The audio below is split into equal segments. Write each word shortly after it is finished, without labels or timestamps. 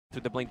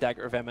through the Blink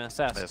Dagger of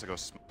MSS. There's a go.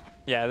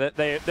 Yeah,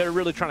 they're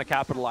really trying to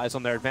capitalize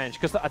on their advantage,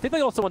 because I think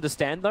they also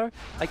understand though,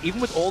 like even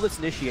with all this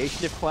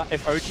initiation,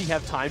 if OG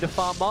have time to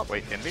farm up.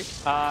 Wait, Envy?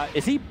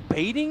 Is he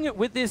baiting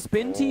with this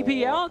spin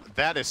TP out?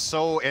 That is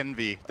so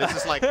Envy. This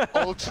is like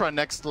ultra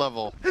next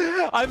level.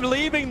 I'm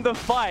leaving the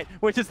fight,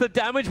 which is the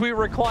damage we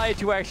require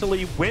to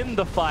actually win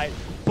the fight,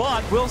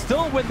 but we'll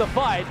still win the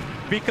fight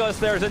because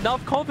there's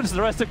enough confidence in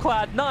the rest of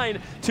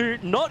Cloud9 to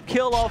not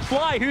kill off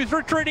Fly, who's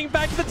retreating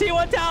back to the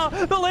T1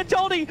 tower. The Lich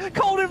holding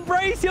Cold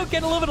Embrace, he'll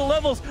get a little bit of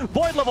levels.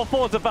 Void level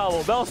 4 is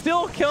available. They'll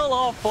still kill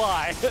off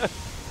Fly.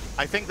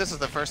 I think this is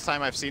the first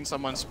time I've seen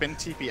someone spin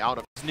TP out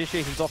of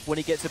initiations off when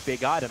he gets a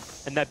big item,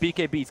 and that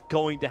BKB is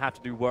going to have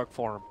to do work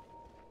for him.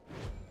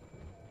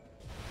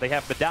 They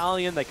have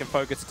Medallion, they can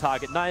focus the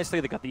target nicely,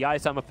 they got the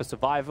Ice Armor for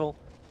survival.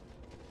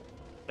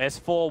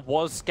 S4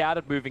 was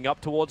scattered moving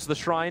up towards the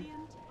shrine.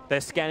 They're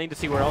scanning to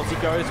see where else he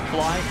goes.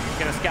 Fly,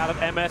 gonna scout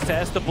at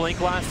MSS, the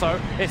Blink Lasso.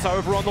 It's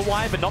over on the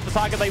wire, but not the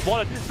target they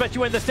wanted, especially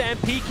when the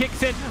Stampede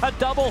kicks in. A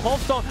double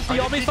Hopstomp.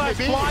 The Omni-Slash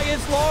Fly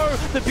is low.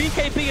 The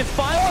BKB is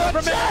 5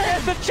 from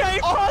MSS. The chain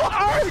from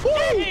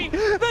OG!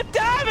 The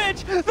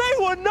damage! They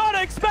were not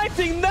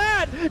expecting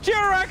that!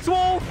 Jirax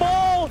will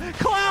fall!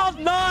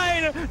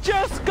 Cloud9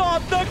 just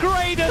got the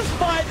greatest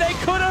fight they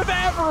could have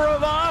ever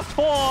have asked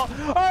for!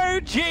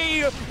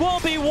 OG will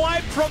be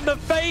wiped from the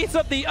face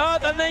of the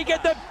earth, and they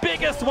get the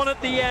biggest one at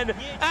the end,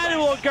 and it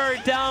will go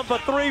down for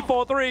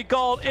 3-4-3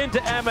 gold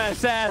into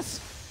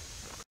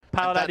MSS.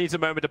 Paladin needs a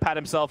moment to pat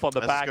himself on the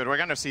back. That's good. We're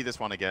going to see this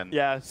one again.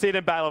 Yeah, see it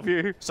in battle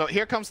view. So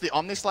here comes the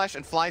Omni-Slash,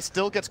 and Fly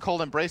still gets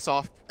Cold Embrace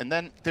off, and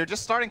then they're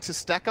just starting to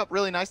stack up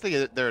really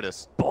nicely. There it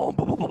is. Boom,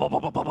 boom, boom,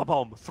 boom, boom, boom, boom,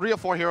 boom. 3 or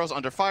 4 heroes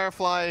under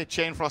Firefly,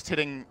 Chain Frost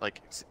hitting like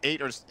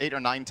 8 or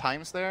 9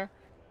 times there.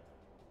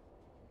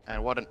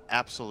 And what an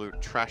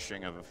absolute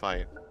trashing of a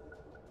fight.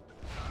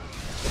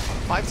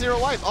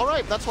 5-0 wipe. All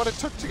right, that's what it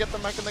took to get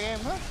them back in the game.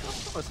 Huh?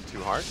 That wasn't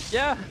too hard.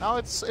 Yeah. Now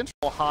it's interesting.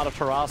 Heart of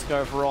Tarrasque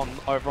over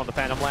on the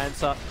Phantom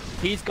Lancer.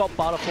 He's got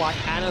Butterfly,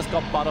 Anna's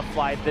got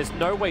Butterfly. There's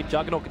no way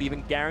Juggernaut could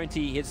even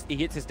guarantee he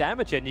hits his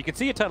damage in. You can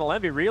see Eternal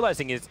Envy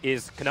realizing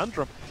his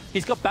conundrum.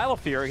 He's got Battle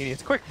Fury and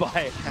he's Quick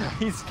Buy.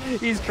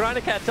 he's trying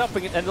to catch up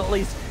and at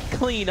least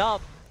clean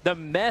up the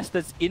mess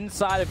that's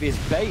inside of his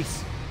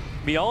base.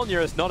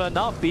 Mjolnir is not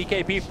enough.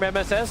 BKB from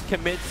MSS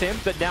commits him,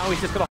 but now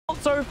he's just got a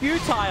so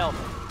futile.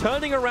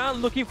 Turning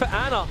around looking for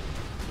Anna,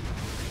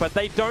 but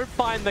they don't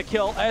find the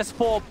kill.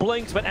 S4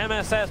 blinks, but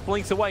MSS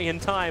blinks away in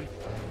time.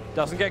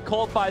 Doesn't get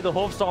caught by the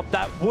Hoofstomp.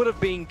 That would have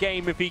been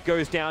game if he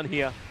goes down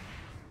here.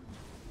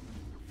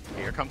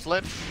 Here comes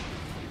Lich.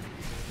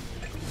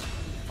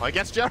 Oh, he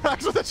gets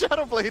Jirax with a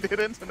Shadow Blade hit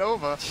into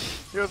Nova.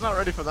 He was not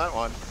ready for that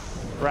one.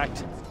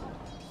 Correct.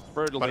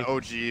 Brutally. But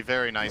OG,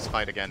 very nice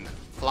fight again.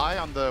 Fly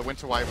on the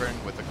Winter Wyvern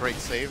with a great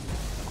save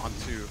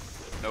onto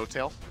No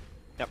Tail.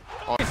 Yep.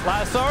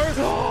 Lasso,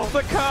 oh,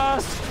 the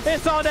curse!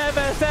 It's on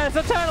MSS.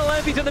 Eternal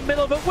Envy's in the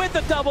middle, but with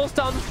the double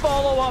stun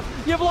follow-up,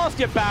 you've lost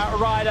your Barret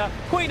Rider.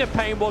 Queen of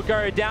Pain will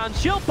go down.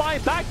 She'll buy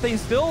back. They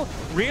still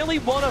really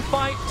want to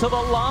fight to the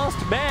last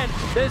man.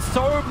 There's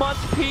so much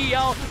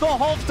PL. The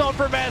Hoofstomp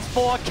from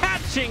S4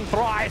 catching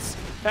thrice,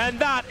 and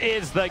that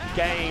is the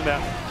game.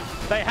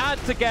 They had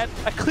to get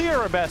a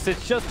clearer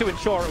message just to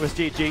ensure it was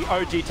GG.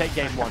 OG take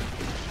game 1.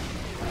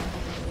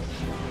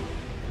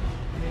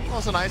 It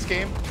was a nice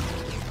game.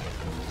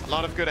 A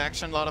lot of good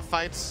action, a lot of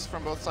fights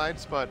from both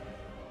sides, but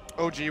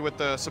OG with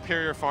the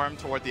superior farm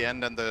toward the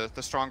end and the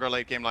stronger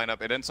late game lineup,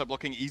 it ends up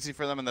looking easy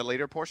for them in the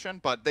later portion,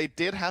 but they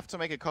did have to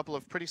make a couple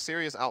of pretty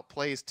serious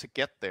outplays to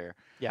get there.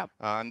 Yeah.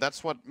 And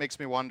that's what makes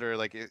me wonder,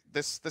 like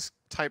this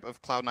type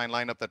of Cloud9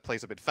 lineup that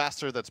plays a bit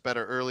faster, that's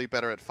better early,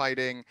 better at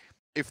fighting,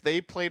 if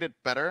they played it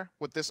better,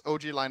 would this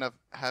OG lineup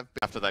have been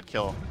after that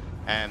kill?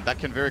 And that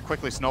can very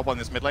quickly snowball in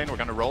this mid lane. We're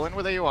going to roll in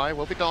with AUI.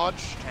 Will be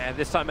dodge. And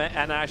this time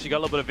Anna actually got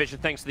a little bit of vision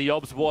thanks to the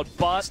Obs ward,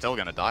 but... Still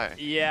going to die.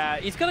 Yeah,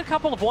 he's got a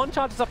couple of one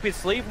charges up his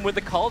sleeve, and with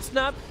the Cold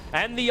Snap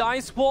and the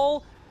Ice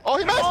Wall... Oh,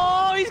 he missed!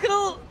 Oh, he's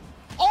going to...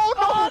 Oh,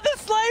 no! Oh, the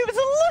Slave is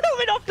a little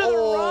bit off to the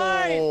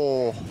right!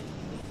 Oh,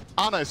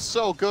 Anna is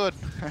so good.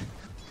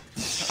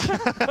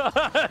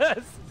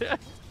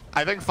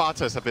 I think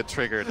Fata's a bit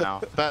triggered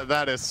now.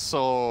 That is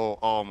so...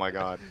 Oh, my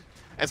God.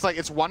 It's like,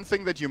 it's one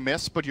thing that you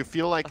miss, but you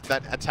feel like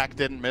that attack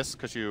didn't miss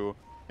because you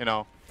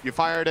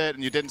fired it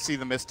and you didn't see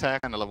the missed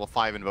tech on a level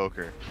 5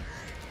 Invoker.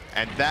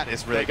 And that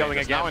is really going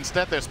again. Now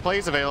instead there's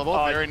plays available.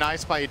 Very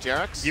nice by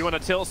Jirax. You want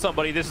to tilt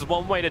somebody, this is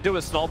one way to do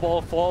it.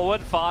 Snowball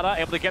forward, Fada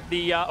able to get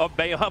the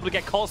able to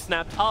get Cold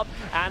snapped up.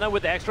 Anna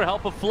with the extra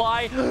help of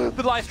Fly.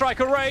 The Light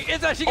Strike Array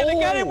is actually going to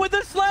get him with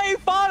the Slave.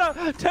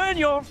 Fada, turn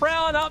your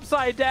frown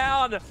upside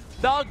down.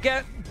 They'll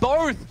get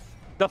both.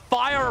 The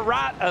Fire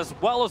Rat as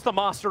well as the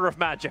Master of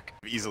Magic.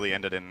 Easily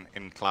ended in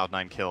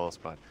Cloud9 kills,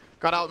 but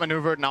got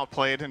outmaneuvered and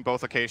outplayed in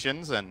both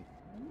occasions, and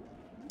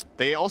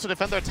they also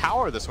defend their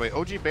tower this way.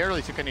 OG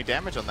barely took any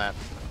damage on that,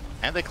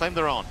 and they claimed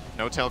their own.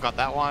 No Tail got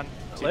that one.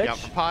 TP out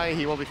for Pi,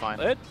 he will be fine.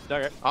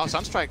 Okay. Oh,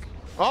 Sunstrike.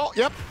 Oh,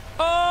 yep.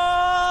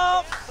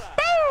 Oh!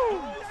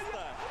 Boom!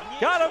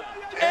 Got him!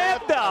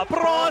 Это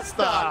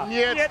просто!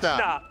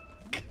 Нечто.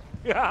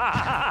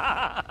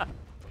 Now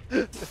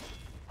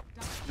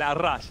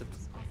rush.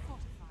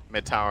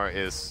 Mid tower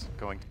is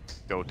going to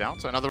go down,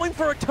 so another... Going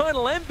for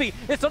Eternal Envy.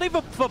 It's not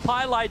even for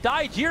Pylai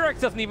Die.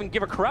 G-Rex doesn't even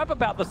give a crap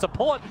about the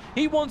support.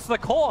 He wants the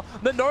core.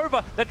 The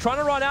Nova, they're trying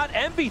to run out.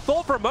 Envy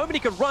thought for a moment he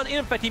could run in.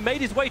 In fact, he made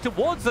his way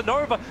towards the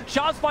Nova.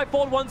 Shards fight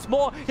forward once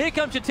more. Here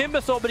comes your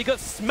Timbersaw, but he got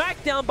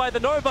smacked down by the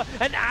Nova,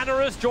 and Ana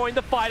has joined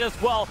the fight as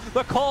well.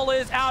 The call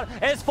is out.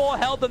 S4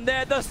 held them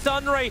there. The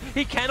Sunray,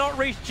 he cannot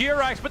reach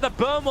G-Rex, but the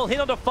burn will hit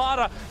onto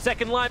Fada.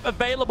 Second life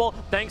available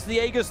thanks to the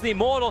Aegis, the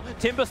Immortal.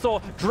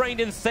 Timbersaw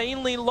drained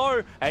insanely low.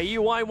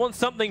 AUI wants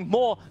something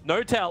more.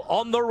 Notel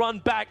on the run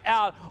back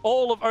out.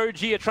 All of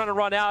OG are trying to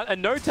run out,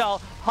 and Notel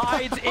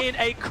hides in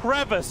a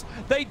crevice.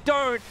 They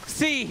don't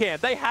see him.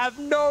 They have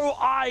no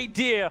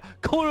idea.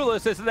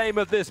 Clueless is the name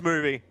of this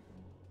movie.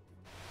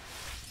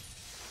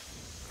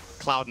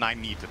 Cloud9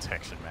 need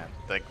detection, man.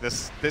 Like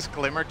this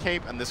Glimmer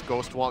Cape and this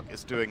Ghost Walk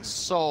is doing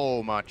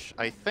so much.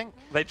 I think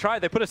they tried.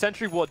 They put a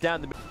sentry ward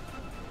down the middle.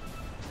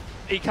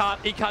 He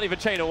can't even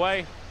chain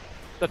away.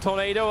 The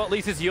Tornado, at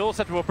least his Yule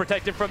set will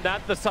protect him from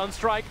that. The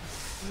Sunstrike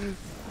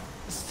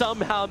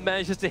somehow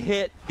manages to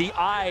hit the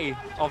eye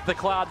of the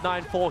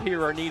Cloud9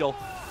 4-hero Needle.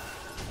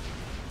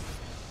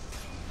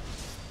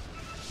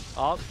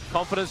 Oh,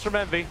 confidence from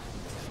Envy.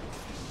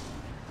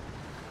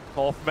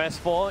 Call from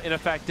S4,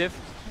 ineffective.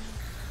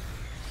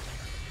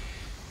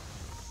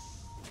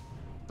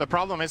 the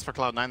problem is for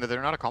Cloud9 that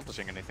they're not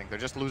accomplishing anything. They're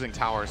just losing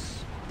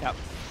towers. Yep.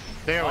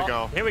 There we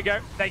go. Here we go.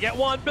 They get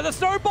one, but the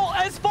snowball,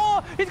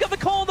 S4, he's got the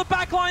call on the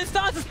back line,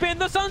 starts to spin,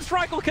 the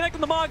Sunstrike will connect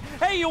on the mark,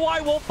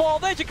 AUI will fall,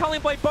 there's your Culling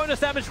Blade,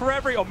 bonus damage for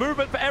or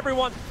movement for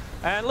everyone,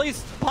 and at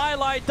least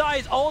Pylai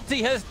Die's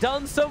ulti has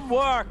done some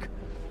work.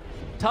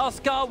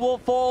 Tuskar will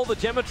fall, the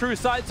Geometry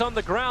sights on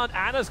the ground,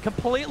 Ana's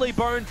completely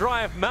bone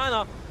dry of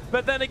mana,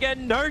 but then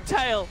again, No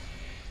Tail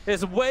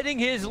is wetting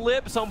his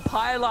lips on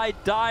Pylai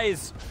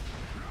Die's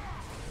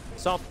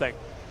something.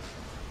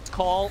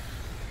 Call,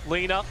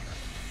 Lina,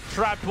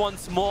 trapped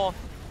once more,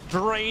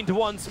 drained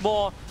once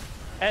more.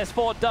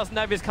 S4 doesn't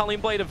have his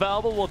Culling Blade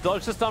available, will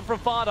dodge the stun from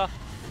Fada.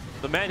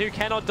 The man who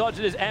cannot dodge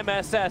it is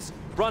MSS,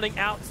 running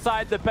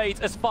outside the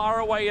bait as far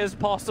away as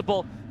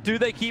possible. Do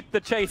they keep the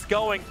chase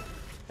going?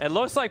 It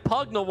looks like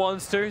Pugner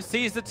wants to,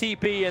 sees the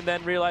TP and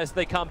then realizes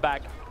they come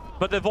back.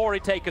 But they've already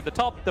taken the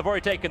top, they've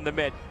already taken the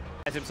mid.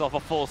 Has himself a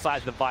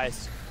full-size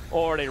device,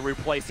 already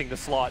replacing the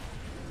slot.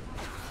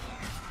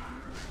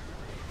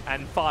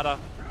 And Fada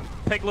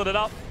piglet it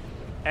up.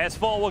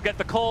 S4 will get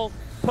the call,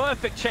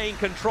 perfect chain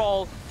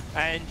control,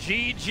 and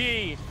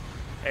GG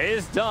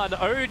is done.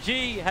 OG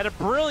had a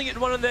brilliant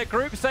one in their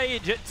group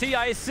stage at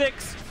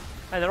TI6,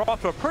 and they're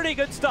off to a pretty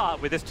good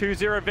start with this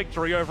 2-0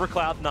 victory over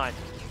Cloud9.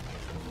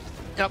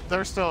 Yep,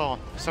 there's still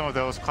some of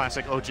those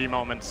classic OG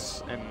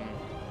moments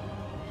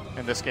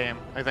in this game.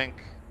 I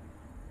think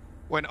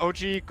when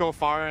OG go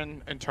far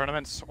in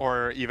tournaments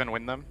or even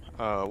win them,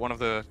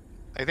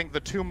 I think the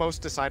two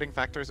most deciding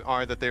factors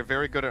are that they're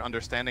very good at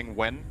understanding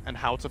when and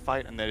how to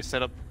fight, and they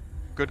set up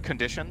good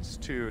conditions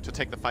to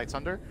take the fights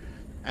under.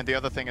 And the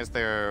other thing is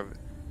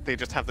they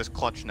just have this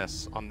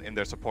clutchness in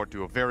their support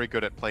duo. Very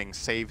good at playing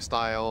save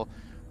style,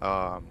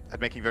 at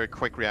making very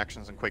quick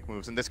reactions and quick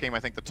moves. In this game, I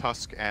think the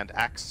Tusk and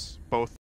Axe both